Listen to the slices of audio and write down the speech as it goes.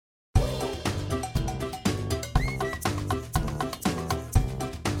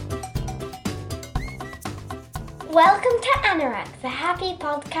Welcome to Anorak, the happy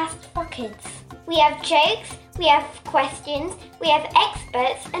podcast for kids. We have jokes, we have questions, we have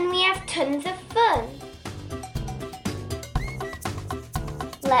experts, and we have tons of fun.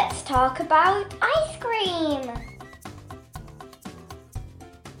 Let's talk about ice cream.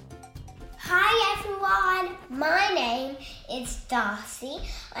 Hi everyone, my name is Darcy.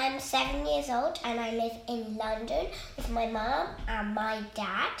 I'm 7 years old and I live in London with my mum and my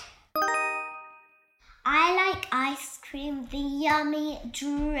dad. I like ice cream, the yummy,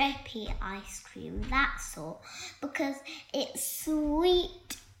 drippy ice cream, that sort, because it's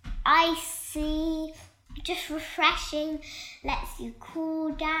sweet, icy, just refreshing, lets you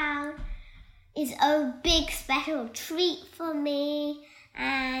cool down, is a big special treat for me,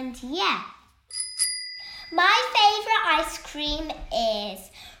 and yeah. My favourite ice cream is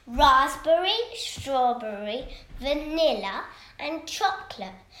raspberry, strawberry, vanilla and chocolate.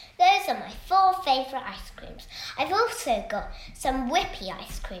 Those are my 4 favourite ice creams. I've also got some whippy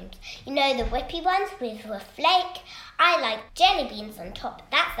ice creams. You know, the whippy ones with a flake. I like jelly beans on top.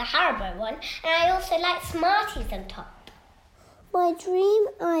 That's the Haribo one. And I also like Smarties on top. My dream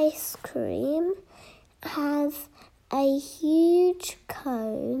ice cream has a huge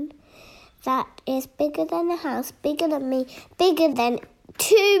cone that is bigger than the house, bigger than me, bigger than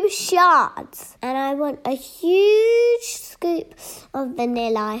 2 shards. And I want a huge scoop of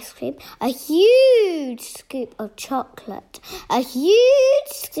vanilla ice cream, a huge scoop of chocolate, a huge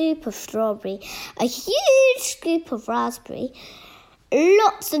scoop of strawberry, a huge scoop of raspberry,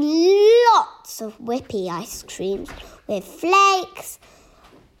 lots and lots of whippy ice creams with flakes,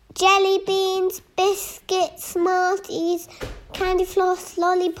 jelly beans, biscuits, Smarties, candy floss,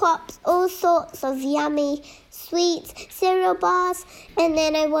 lollipops, all sorts of yummy sweets, cereal bars, and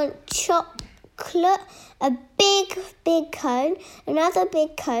then I want chocolate, a big cone, another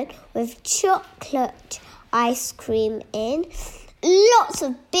big cone with chocolate ice cream in, lots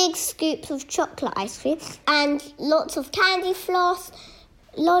of big scoops of chocolate ice cream, and lots of candy floss,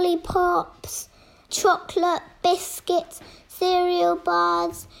 lollipops, chocolate, biscuits, cereal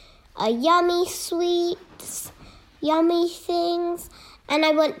bars, yummy sweets, yummy things, and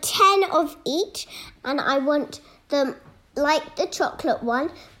I want 10 of each, and I want them like the chocolate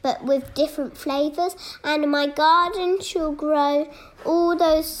one, but with different flavours, and my garden shall grow all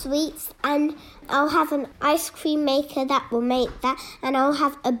those sweets, and I'll have an ice cream maker that will make that, and I'll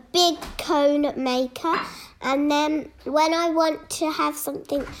have a big cone maker, and then when I want to have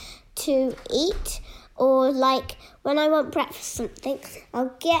something to eat, or like when I want breakfast something,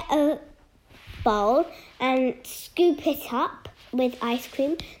 I'll get a bowl and scoop it up with ice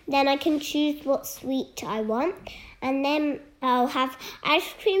cream. Then I can choose what sweet I want, and then I'll have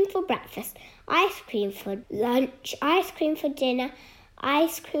ice cream for breakfast, ice cream for lunch, ice cream for dinner,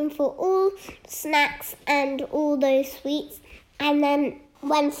 ice cream for all snacks and all those sweets. And then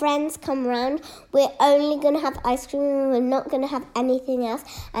when friends come round, we're only going to have ice cream and we're not going to have anything else,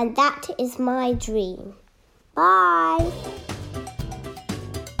 and that is my dream. Bye!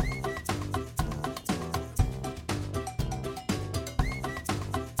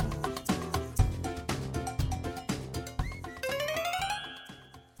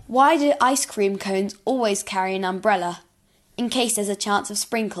 Why do ice cream cones always carry an umbrella? In case there's a chance of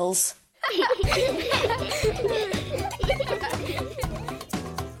sprinkles.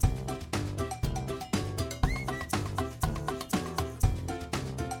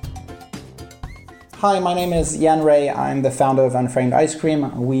 Hi, my name is Jan Ray. I'm the founder of Unframed Ice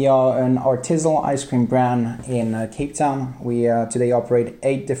Cream. We are an artisanal ice cream brand in Cape Town. We today operate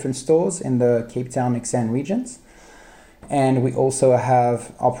 8 different stores in the Cape Town Extend regions. And we also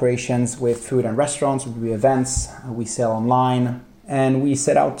have operations with food and restaurants, we do events, we sell online, and we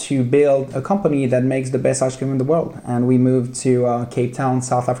set out to build a company that makes the best ice cream in the world. And we moved to Cape Town,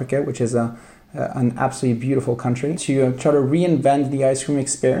 South Africa, which is an absolutely beautiful country, to try to reinvent the ice cream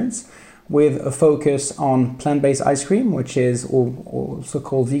experience with a focus on plant-based ice cream, which is also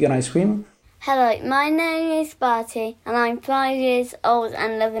called vegan ice cream. Hello, my name is Barty and I'm 5 years old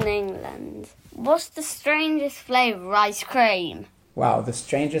and live in England. What's the strangest flavour of ice cream? Wow, the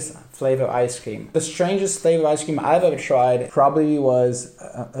strangest flavour of ice cream. The strangest flavour of ice cream I've ever tried probably was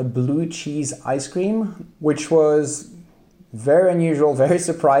a blue cheese ice cream, which was very unusual, very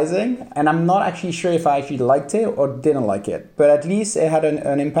surprising, and I'm not actually sure if I actually liked it or didn't like it, but at least it had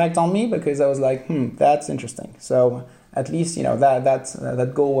an impact on me because I was like, that's interesting. So at least, you know,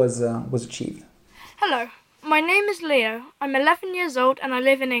 that goal was achieved. Hello, my name is Leo. I'm 11 years old and I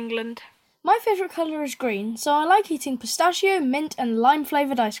live in England. My favourite colour is green, so I like eating pistachio, mint and lime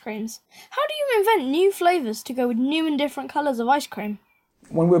flavoured ice creams. How do you invent new flavours to go with new and different colours of ice cream?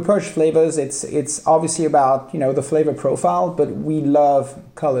 when we approach flavors, it's obviously about, the flavor profile, but we love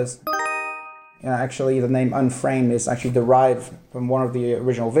colors. Actually, the name Unframed is actually derived from one of the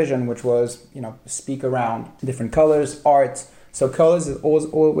original vision, which was, speak around different colors, art. So colors is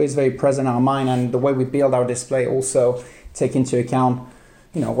always very present in our mind, and the way we build our display also take into account,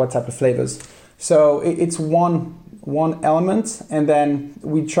 what type of flavors. So it's one element, and then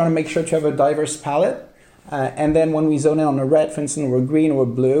we try to make sure to have a diverse palette. And then when we zone in on a red, for instance, or green or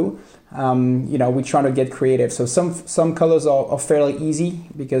blue, we try to get creative. So some colors are fairly easy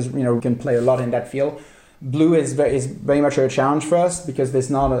because, we can play a lot in that field. Blue is very much a challenge for us because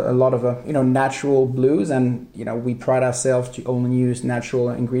there's not a lot of, natural blues, and, we pride ourselves to only use natural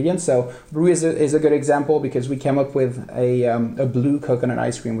ingredients. So blue is a good example because we came up with a blue coconut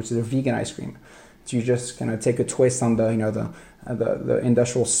ice cream, which is a vegan ice cream. So you just kind of take a twist on the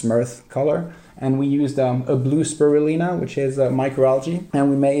industrial Smurf color. And we used a blue spirulina, which is a microalgae.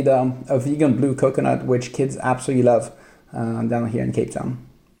 And we made a vegan blue coconut, which kids absolutely love down here in Cape Town.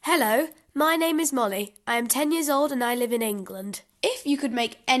 Hello, my name is Molly. I am 10 years old and I live in England. If you could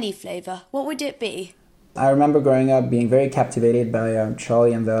make any flavour, what would it be? I remember growing up being very captivated by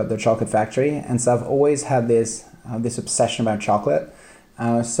Charlie and the Chocolate Factory. And so I've always had this obsession about chocolate.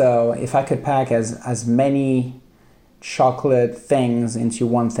 So if I could pack as many chocolate things into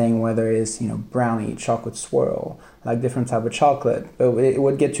one thing, whether it's brownie, chocolate swirl, like different type of chocolate, but it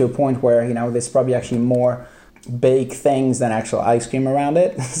would get to a point where there's probably actually more baked things than actual ice cream around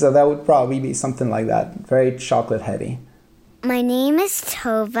it. So that would probably be something like that, very chocolate heavy. My name is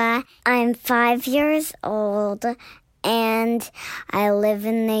Tova. I'm 5 years old and I live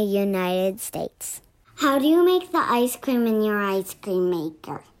in the United States. How do you make the ice cream in your ice cream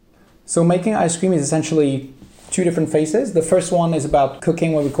maker? So making ice cream is essentially two different phases. The first one is about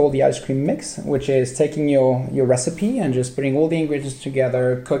cooking what we call the ice cream mix, which is taking your recipe and just putting all the ingredients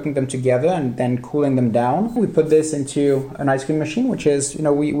together, cooking them together, and then cooling them down. We put this into an ice cream machine, which is,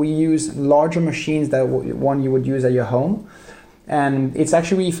 we use larger machines than one you would use at your home. And it's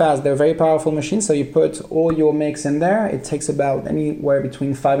actually really fast. They're very powerful machines. So you put all your mix in there. It takes about anywhere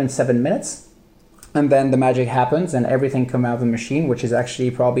between 5 and 7 minutes. And then the magic happens and everything comes out of the machine, which is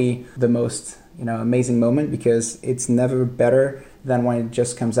actually probably the most amazing moment because it's never better than when it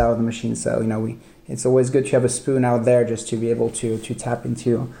just comes out of the machine. So, it's always good to have a spoon out there just to be able to tap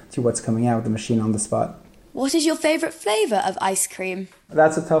into what's coming out of the machine on the spot. What is your favourite flavour of ice cream?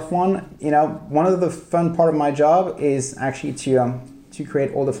 That's a tough one. One of the fun part of my job is actually to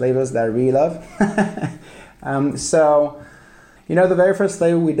create all the flavors that I really love. The very first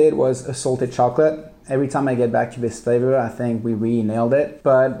flavor we did was a salted chocolate. Every time I get back to this flavor, I think we really nailed it.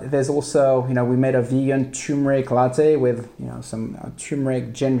 But there's also, we made a vegan turmeric latte with, some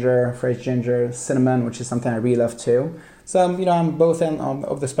turmeric, ginger, fresh ginger, cinnamon, which is something I really love too. So, I'm both end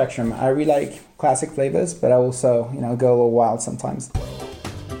of the spectrum. I really like classic flavors, but I also, go a little wild sometimes.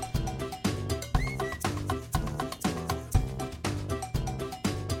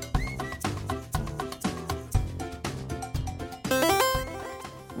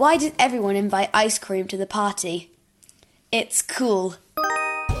 Why did everyone invite ice cream to the party? It's cool.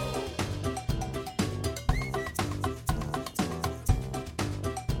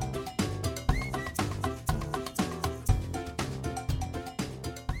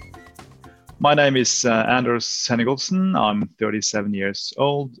 My name is Anders Henning-Olsen. I'm 37 years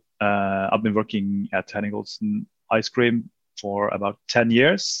old. I've been working at Henning-Olsen Ice Cream for about 10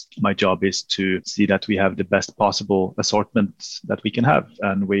 years. My job is to see that we have the best possible assortment that we can have.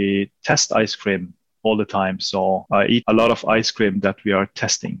 And we test ice cream all the time. So I eat a lot of ice cream that we are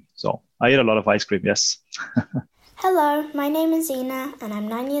testing. So I eat a lot of ice cream, yes. Hello, my name is Zina and I'm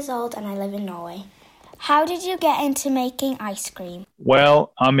 9 years old and I live in Norway. How did you get into making ice cream?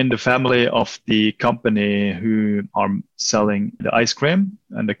 Well, I'm in the family of the company who are selling the ice cream,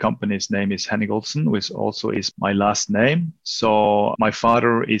 and the company's name is Henning-Olsen, which also is my last name. So my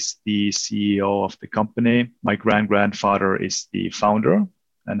father is the CEO of the company. My grandfather is the founder.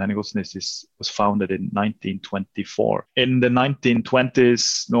 And Henning-Olsen was founded in 1924. In the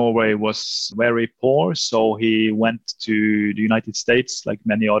 1920s, Norway was very poor, so he went to the United States, like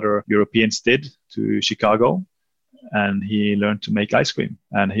many other Europeans did, to Chicago, and he learned to make ice cream.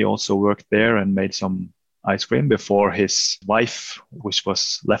 And he also worked there and made some ice cream before his wife, which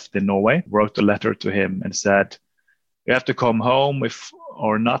was left in Norway, wrote a letter to him and said, "You have to come home, if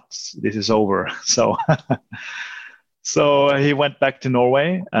or not, this is over." So he went back to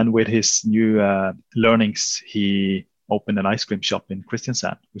Norway, and with his new learnings, he opened an ice cream shop in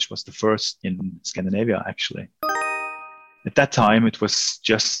Kristiansand, which was the first in Scandinavia, actually. At that time, it was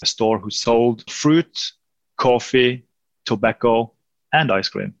just a store who sold fruit, coffee, tobacco, and ice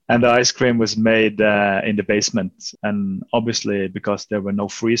cream. And the ice cream was made in the basement. And obviously, because there were no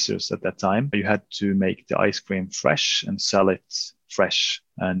freezers at that time, you had to make the ice cream fresh and sell it fresh.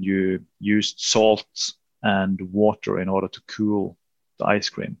 And you used salt and water in order to cool the ice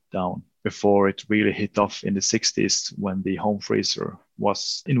cream down before it really hit off in the 60s when the home freezer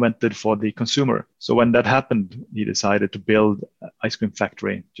was invented for the consumer. So when that happened, he decided to build an ice cream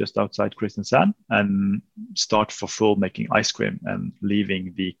factory just outside Kristiansand and start for full making ice cream and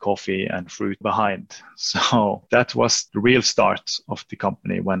leaving the coffee and fruit behind. So that was the real start of the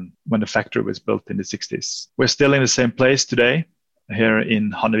company when the factory was built in the 60s. We're still in the same place today, here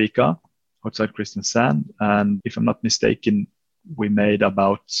in Hannevika, outside Kristiansand. And if I'm not mistaken, we made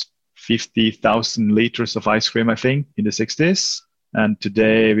about 50,000 liters of ice cream, I think, in the 60s. And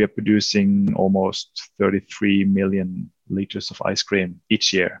today we are producing almost 33 million liters of ice cream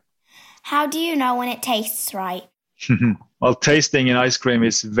each year. How do you know when it tastes right? Well, tasting in ice cream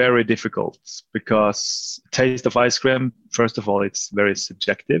is very difficult because taste of ice cream, first of all, it's very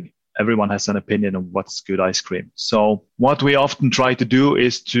subjective. Everyone has an opinion on what's good ice cream. So what we often try to do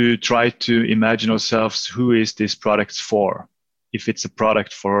is to try to imagine ourselves, who is this product for? If it's a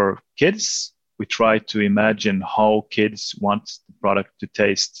product for kids, we try to imagine how kids want the product to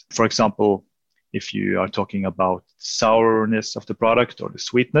taste. For example, if you are talking about sourness of the product or the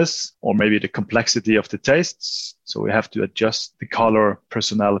sweetness, or maybe the complexity of the tastes. So we have to adjust the color,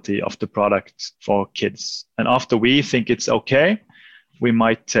 personality of the product for kids. And after we think it's okay, we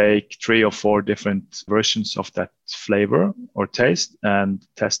might take 3 or 4 different versions of that flavor or taste and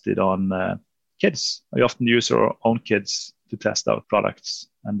test it on kids. We often use our own kids to test out products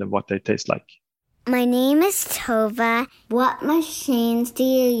and what they taste like. My name is Tova. What machines do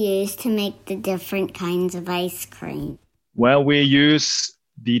you use to make the different kinds of ice cream? Well, we use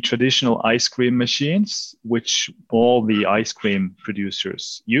the traditional ice cream machines, which all the ice cream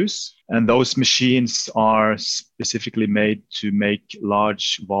producers use. And those machines are specifically made to make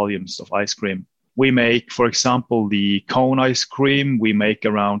large volumes of ice cream. We make, for example, the cone ice cream. We make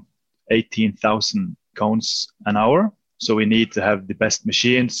around 18,000 cones an hour. So we need to have the best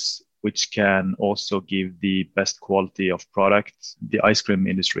machines, which can also give the best quality of product. The ice cream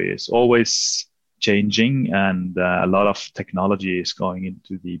industry is always changing, and a lot of technology is going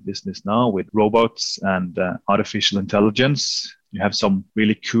into the business now with robots and artificial intelligence. You have some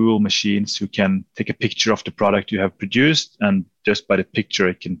really cool machines who can take a picture of the product you have produced, and just by the picture,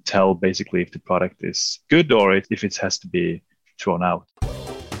 it can tell basically if the product is good or if it has to be thrown out.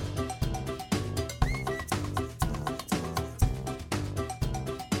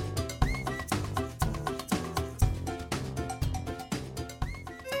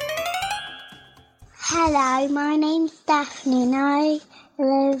 Hello, my name's Daphne and I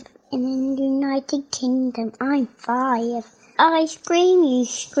live in the United Kingdom. I'm 5. Ice cream, you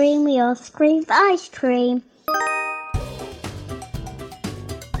scream, we all scream for ice cream.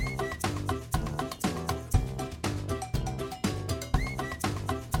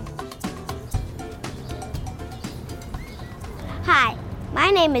 Hi, my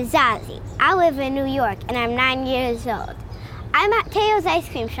name is Zazie. I live in New York and I'm 9 years old. I'm at Teo's Ice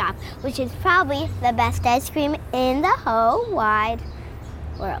Cream Shop, which is probably the best ice cream in the whole wide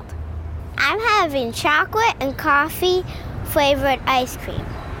world. I'm having chocolate and coffee flavored ice cream.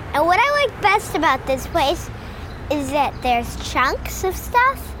 And what I like best about this place is that there's chunks of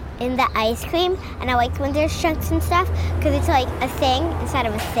stuff in the ice cream. And I like when there's chunks and stuff because it's like a thing inside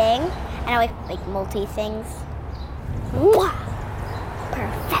of a thing. And I like multi-things. Mwah!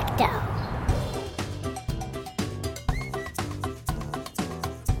 Perfecto.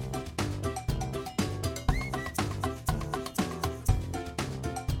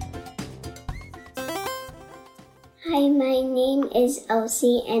 Hi, my name is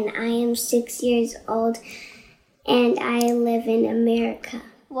Elsie and I am 6 years old and I live in America.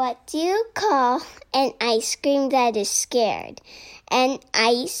 What do you call an ice cream that is scared? An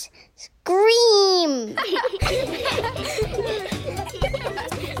ice cream.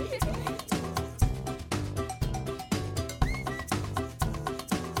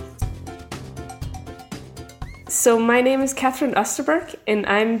 So my name is Catherine Osterberg and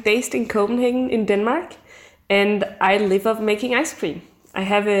I'm based in Copenhagen in Denmark. And I live off making ice cream. I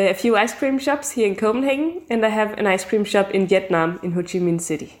have a few ice cream shops here in Copenhagen, and I have an ice cream shop in Vietnam, in Ho Chi Minh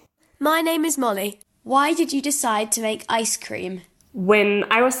City. My name is Molly. Why did you decide to make ice cream? When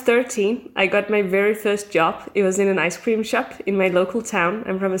I was 13, I got my very first job. It was in an ice cream shop in my local town.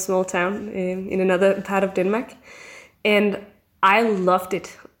 I'm from a small town in another part of Denmark. And I loved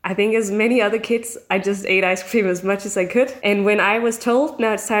it. I think as many other kids, I just ate ice cream as much as I could. And when I was told,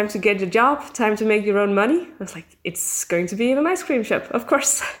 now it's time to get your job, time to make your own money, I was like, it's going to be in an ice cream shop, of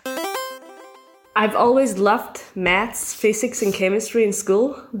course. I've always loved maths, physics, and chemistry in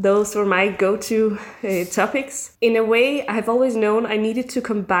school. Those were my go-to topics. In a way, I've always known I needed to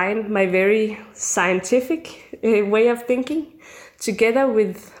combine my very scientific way of thinking together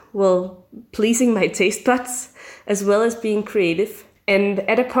with, pleasing my taste buds, as well as being creative. And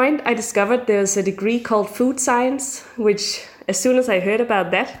at a point, I discovered there's a degree called food science, which as soon as I heard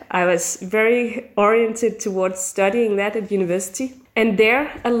about that, I was very oriented towards studying that at university. And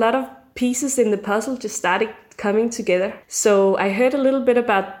there, a lot of pieces in the puzzle just started coming together. So I heard a little bit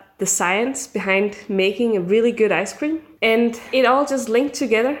about the science behind making a really good ice cream. And it all just linked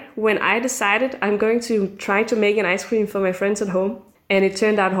together when I decided I'm going to try to make an ice cream for my friends at home. And it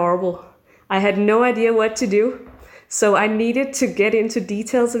turned out horrible. I had no idea what to do. So I needed to get into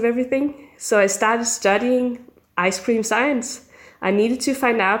details of everything. So I started studying ice cream science. I needed to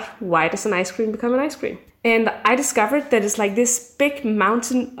find out, why does an ice cream become an ice cream? And I discovered that it's like this big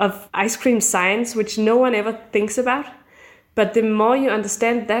mountain of ice cream science, which no one ever thinks about. But the more you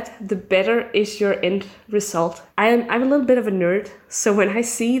understand that, the better is your end result. I'm a little bit of a nerd. So when I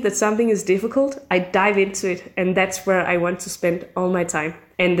see that something is difficult, I dive into it. And that's where I want to spend all my time.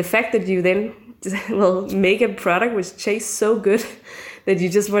 And the fact that you then make a product which tastes so good that you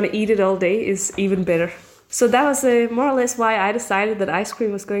just want to eat it all day is even better. So that was more or less why I decided that ice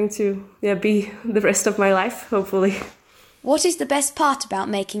cream was going to be the rest of my life, hopefully. What is the best part about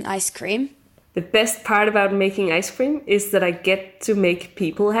making ice cream? The best part about making ice cream is that I get to make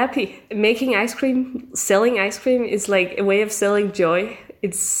people happy. Making ice cream, selling ice cream is like a way of selling joy.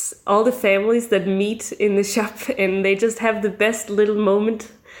 It's all the families that meet in the shop and they just have the best little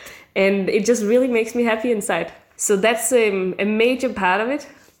moment. And it just really makes me happy inside. So that's a major part of it.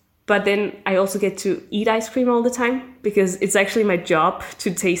 But then I also get to eat ice cream all the time because it's actually my job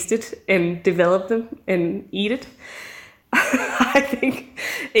to taste it and develop them and eat it. I think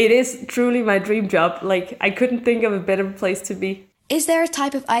it is truly my dream job. Like, I couldn't think of a better place to be. Is there a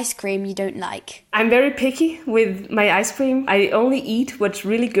type of ice cream you don't like? I'm very picky with my ice cream. I only eat what's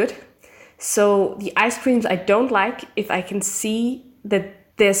really good. So the ice creams I don't like, if I can see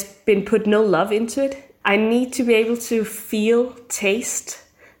that there's been put no love into it, I need to be able to feel, taste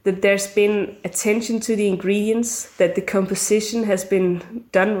that there's been attention to the ingredients, that the composition has been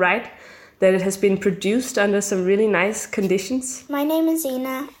done right, that it has been produced under some really nice conditions. My name is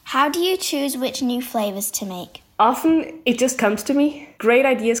Zina. How do you choose which new flavors to make? Often it just comes to me. Great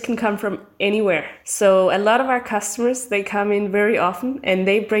ideas can come from anywhere. So a lot of our customers, they come in very often and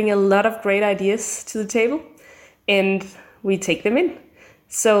they bring a lot of great ideas to the table and we take them in.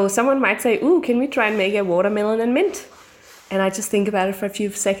 So someone might say, ooh, can we try and make a watermelon and mint? And I just think about it for a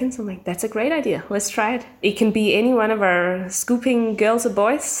few seconds. I'm like, that's a great idea. Let's try it. It can be any one of our scooping girls or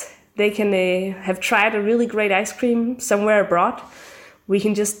boys. They can have tried a really great ice cream somewhere abroad. We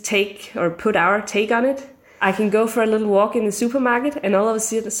can just take or put our take on it. I can go for a little walk in the supermarket and all of a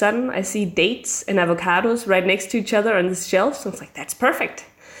sudden I see dates and avocados right next to each other on the shelves. So it's like, that's perfect.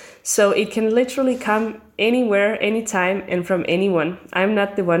 So it can literally come anywhere, anytime, and from anyone. I'm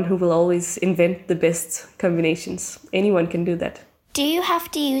not the one who will always invent the best combinations. Anyone can do that. Do you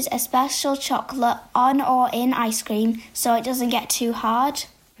have to use a special chocolate on or in ice cream so it doesn't get too hard?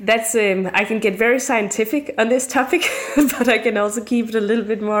 That's I can get very scientific on this topic, but I can also keep it a little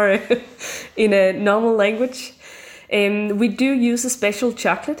bit more in a normal language. We do use a special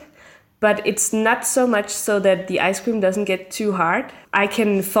chocolate, but it's not so much so that the ice cream doesn't get too hard. I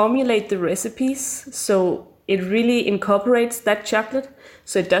can formulate the recipes so it really incorporates that chocolate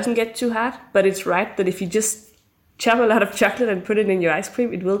so it doesn't get too hard, but it's right that if you just chop a lot of chocolate and put it in your ice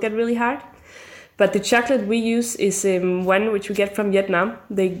cream, it will get really hard. But the chocolate we use is one which we get from Vietnam.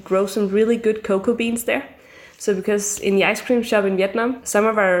 They grow some really good cocoa beans there. So because in the ice cream shop in Vietnam, some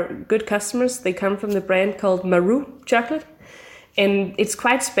of our good customers, they come from the brand called Maru chocolate. And it's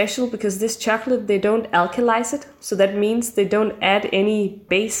quite special because this chocolate, they don't alkalize it. So that means they don't add any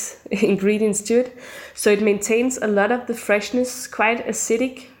base ingredients to it. So it maintains a lot of the freshness, quite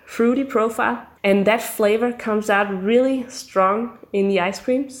acidic, fruity profile. And that flavor comes out really strong in the ice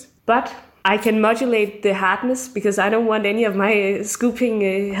creams. But I can modulate the hardness because I don't want any of my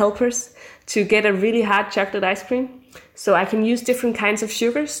scooping helpers to get a really hard chocolate ice cream. So I can use different kinds of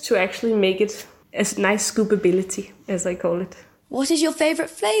sugars to actually make it a nice scoopability, as I call it. What is your favorite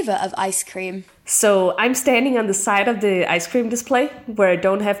flavor of ice cream? So I'm standing on the side of the ice cream display where I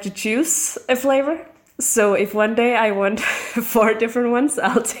don't have to choose a flavor. So if one day I want 4 different ones,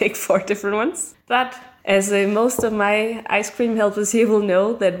 I'll take 4 different ones. But As most of my ice cream helpers here will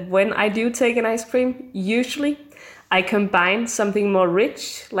know that when I do take an ice cream, usually I combine something more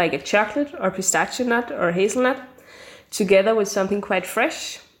rich, like a chocolate or pistachio nut or hazelnut, together with something quite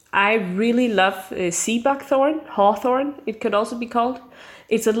fresh. I really love sea buckthorn, hawthorn it could also be called.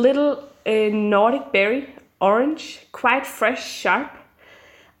 It's a little Nordic berry, orange, quite fresh, sharp.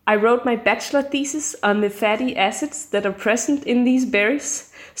 I wrote my bachelor thesis on the fatty acids that are present in these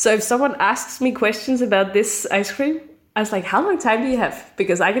berries. So if someone asks me questions about this ice cream, I was like, how long time do you have?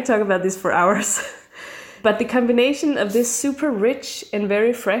 Because I could talk about this for hours. But the combination of this super rich and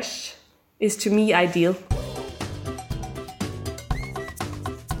very fresh is to me ideal.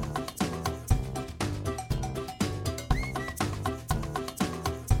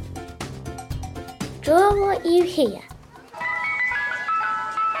 Draw what you hear.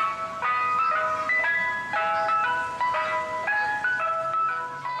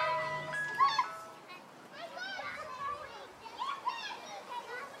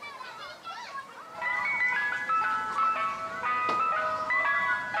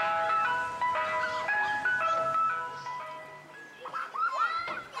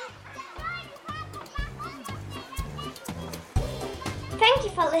 Thank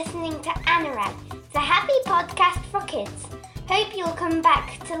you for listening to Anorak, the happy podcast for kids. Hope you'll come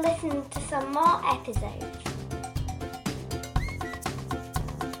back to listen to some more episodes.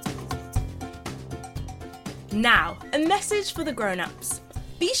 Now, a message for the grown-ups.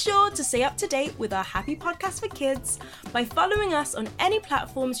 Be sure to stay up to date with our happy podcast for kids by following us on any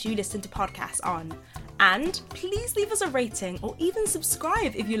platforms you listen to podcasts on. And please leave us a rating or even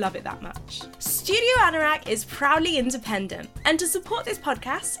subscribe if you love it that much. Studio Anorak is proudly independent, and to support this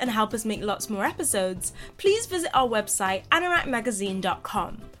podcast and help us make lots more episodes, please visit our website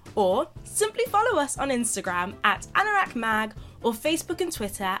anorakmagazine.com or simply follow us on Instagram at anorakmag or Facebook and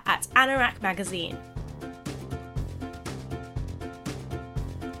Twitter at Anorak Magazine.